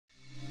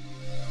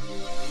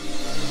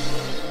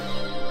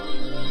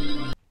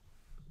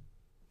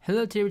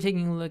Hello, today we're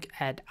taking a look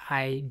at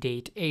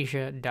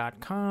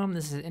iDateAsia.com.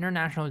 This is an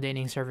international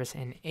dating service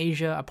in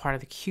Asia, a part of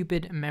the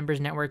Cupid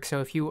members network.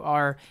 So if you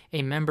are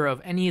a member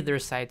of any of their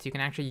sites, you can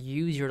actually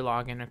use your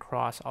login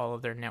across all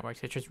of their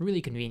networks, which is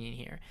really convenient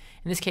here.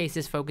 In this case,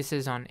 this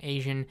focuses on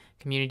Asian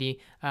community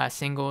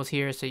singles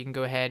here. So you can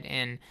go ahead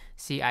and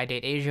see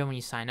iDateAsia. When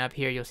you sign up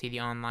here, you'll see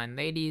the online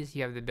ladies.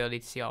 You have the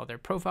ability to see all their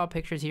profile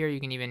pictures here. You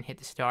can even hit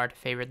the star to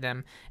favorite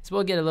them, as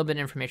well get a little bit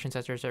of information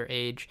such as their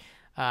age,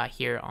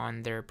 here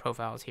on their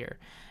profiles here.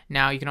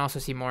 Now you can also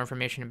see more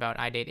information about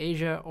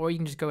iDateAsia, or you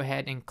can just go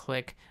ahead and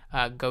click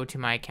go to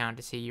my account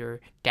to see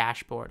your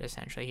dashboard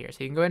essentially here.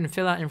 So you can go ahead and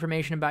fill out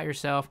information about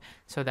yourself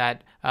so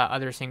that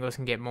other singles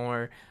can get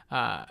more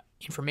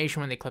information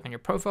when they click on your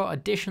profile.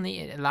 Additionally,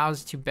 it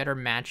allows to better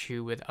match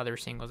you with other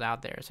singles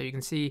out there. So you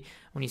can see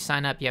when you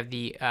sign up, you have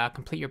the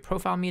complete your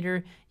profile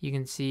meter. You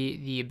can see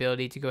the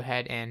ability to go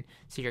ahead and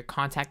see your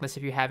contact list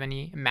if you have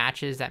any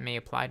matches that may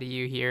apply to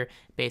you here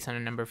based on a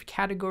number of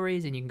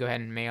categories, and you can go ahead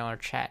and mail or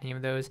chat any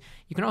of those.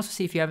 You can also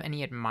see if you have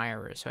any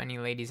admirers, so any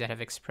ladies that have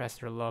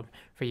expressed their love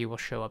for you will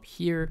show up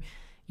here.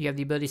 You have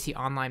the ability to see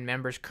online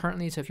members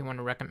currently, so if you want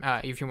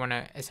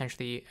to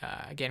essentially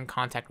get in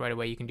contact right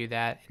away, you can do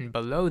that. And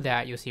below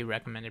that, you'll see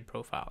recommended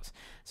profiles.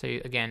 So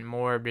again,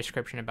 more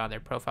description about their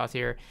profiles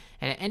here.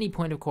 And at any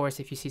point, of course,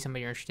 if you see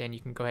somebody you're interested in, you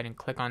can go ahead and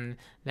click on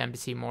them to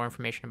see more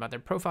information about their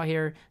profile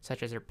here,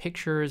 such as their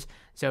pictures,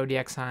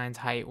 zodiac signs,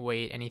 height,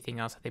 weight, anything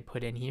else that they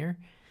put in here.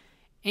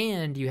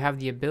 And you have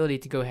the ability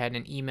to go ahead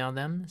and email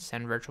them,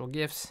 send virtual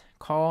gifts,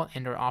 call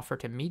and or offer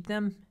to meet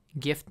them,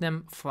 gift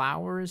them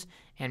flowers,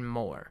 and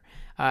more.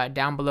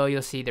 Down below,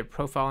 you'll see their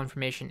profile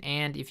information,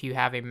 and if you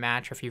have a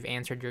match or if you've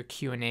answered your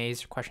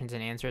Q&As, questions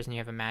and answers, and you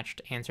have a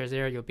matched answers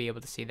there, you'll be able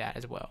to see that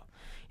as well.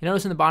 You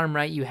notice in the bottom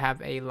right, you have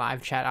a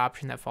live chat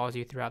option that follows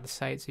you throughout the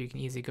site, so you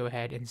can easily go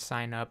ahead and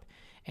sign up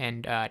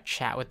and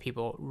chat with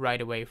people right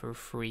away for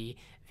free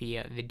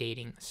via the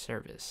dating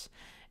service.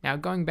 Now,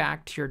 going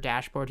back to your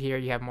dashboard here,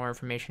 you have more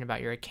information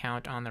about your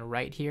account on the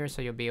right here,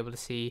 so you'll be able to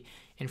see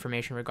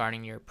information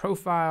regarding your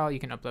profile. You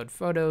can upload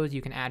photos, you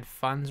can add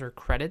funds or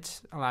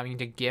credits, allowing you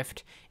to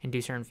gift and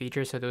do certain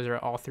features, so those are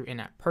all through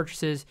in-app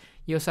purchases.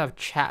 You also have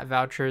chat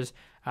vouchers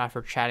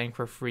for chatting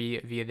for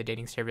free via the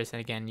dating service, and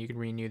again, you can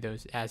renew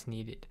those as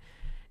needed.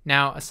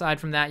 Now,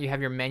 aside from that, you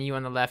have your menu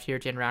on the left here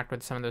to interact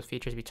with some of those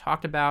features we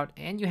talked about,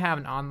 and you have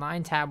an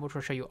online tab which will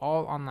show you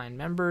all online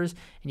members,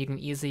 and you can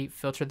easily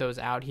filter those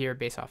out here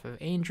based off of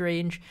age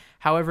range.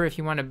 However, if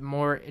you want a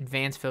more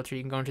advanced filter,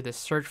 you can go into the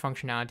search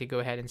functionality, go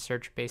ahead and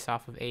search based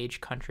off of age,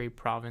 country,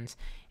 province,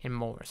 and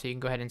more. So you can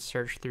go ahead and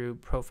search through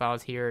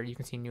profiles here. You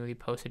can see newly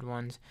posted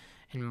ones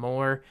and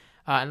more.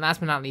 And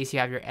last but not least, you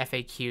have your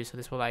FAQ, so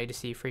this will allow you to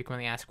see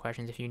frequently asked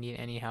questions if you need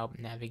any help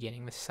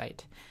navigating the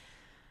site.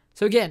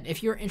 So again,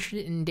 if you're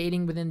interested in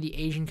dating within the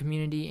Asian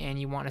community and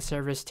you want a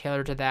service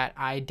tailored to that,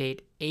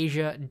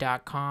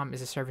 iDateAsia.com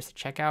is a service to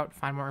check out.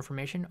 Find more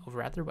information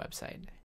over at their website.